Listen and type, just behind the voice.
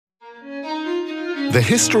The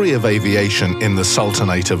history of aviation in the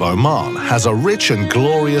Sultanate of Oman has a rich and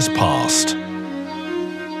glorious past.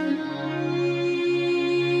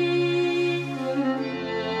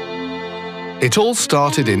 It all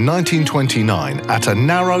started in 1929 at a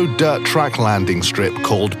narrow dirt track landing strip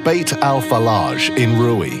called Beit al-Falaj in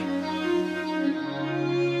Rui.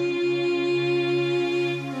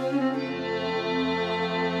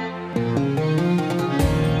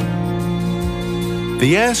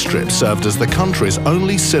 The airstrip served as the country's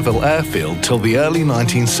only civil airfield till the early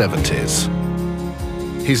 1970s.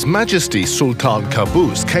 His Majesty Sultan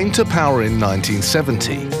Qaboos came to power in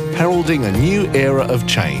 1970, heralding a new era of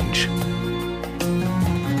change.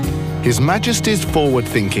 His Majesty's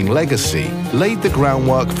forward-thinking legacy laid the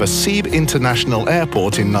groundwork for Seeb International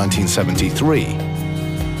Airport in 1973,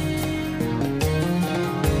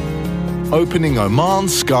 opening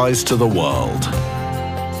Oman's skies to the world.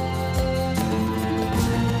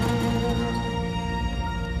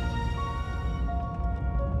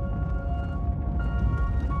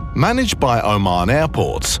 Managed by Oman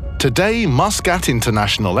Airports, today Muscat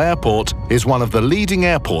International Airport is one of the leading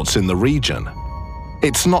airports in the region.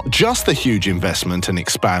 It's not just the huge investment in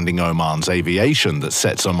expanding Oman's aviation that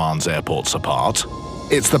sets Oman's airports apart.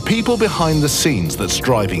 It's the people behind the scenes that's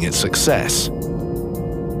driving its success.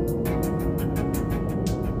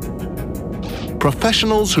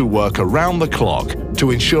 Professionals who work around the clock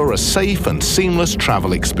to ensure a safe and seamless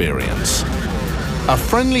travel experience. A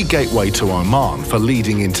friendly gateway to Oman for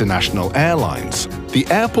leading international airlines, the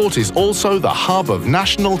airport is also the hub of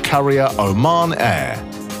national carrier Oman Air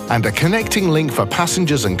and a connecting link for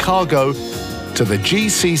passengers and cargo to the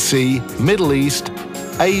GCC, Middle East,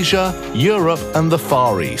 Asia, Europe and the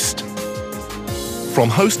Far East. From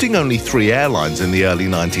hosting only 3 airlines in the early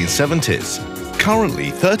 1970s,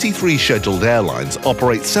 currently 33 scheduled airlines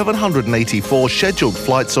operate 784 scheduled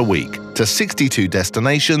flights a week to 62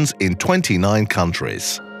 destinations in 29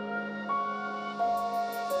 countries.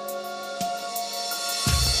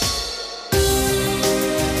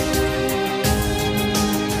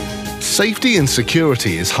 Safety and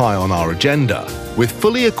security is high on our agenda, with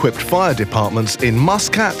fully equipped fire departments in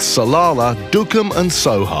Muscat, Salalah, Duqm and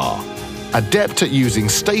Sohar, adept at using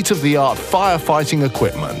state-of-the-art firefighting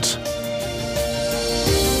equipment.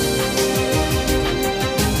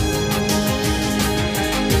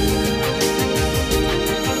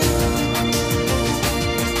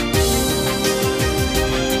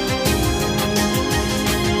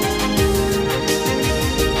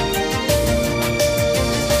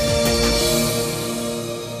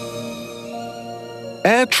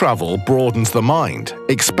 Air travel broadens the mind,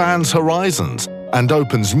 expands horizons, and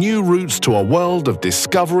opens new routes to a world of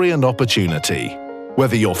discovery and opportunity.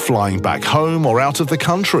 Whether you're flying back home or out of the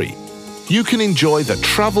country, you can enjoy the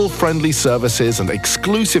travel-friendly services and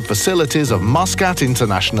exclusive facilities of Muscat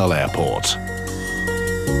International Airport.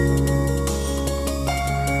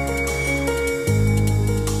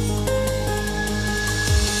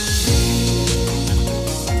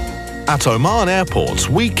 At Oman Airports,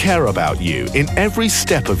 we care about you in every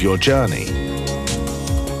step of your journey.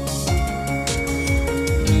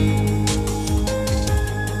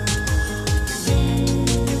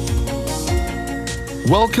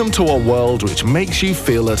 Welcome to a world which makes you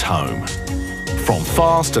feel at home. From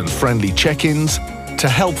fast and friendly check-ins to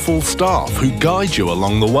helpful staff who guide you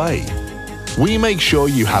along the way, we make sure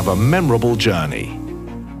you have a memorable journey.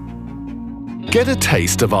 Get a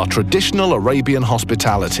taste of our traditional Arabian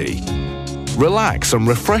hospitality. Relax and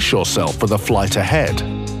refresh yourself for the flight ahead.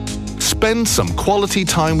 Spend some quality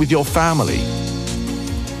time with your family.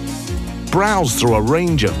 Browse through a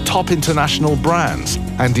range of top international brands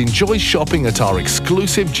and enjoy shopping at our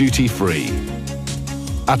exclusive duty-free.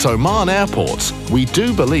 At Oman Airports, we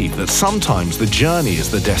do believe that sometimes the journey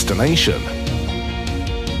is the destination.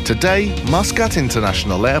 Today, Muscat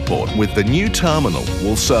International Airport with the new terminal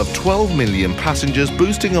will serve 12 million passengers,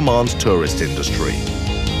 boosting Oman's tourist industry.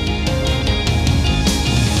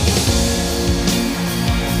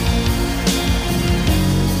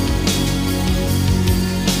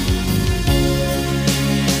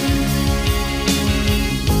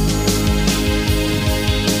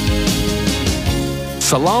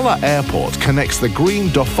 Salalah Airport connects the green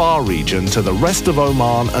Dhofar region to the rest of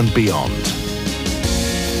Oman and beyond.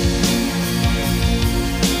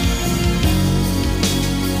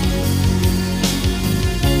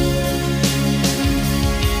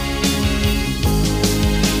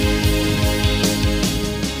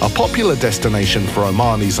 A popular destination for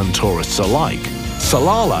Omanis and tourists alike,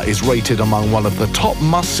 Salalah is rated among one of the top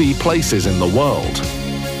must-see places in the world.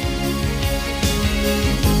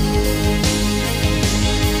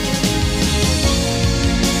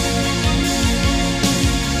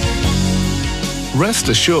 Rest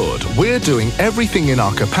assured, we're doing everything in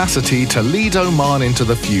our capacity to lead Oman into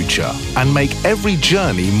the future and make every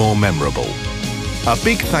journey more memorable. A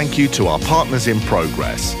big thank you to our partners in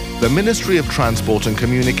progress, the Ministry of Transport and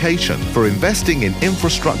Communication for investing in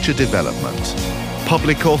infrastructure development,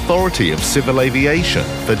 Public Authority of Civil Aviation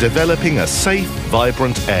for developing a safe,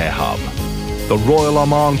 vibrant air hub, the Royal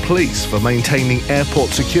Oman Police for maintaining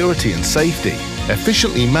airport security and safety,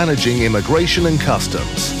 efficiently managing immigration and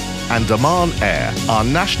customs, and Oman Air, our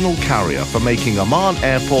national carrier for making Oman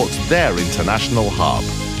airports their international hub.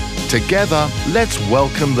 Together, let's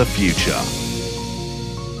welcome the future.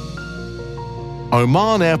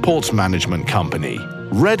 Oman Airports Management Company,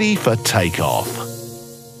 ready for takeoff.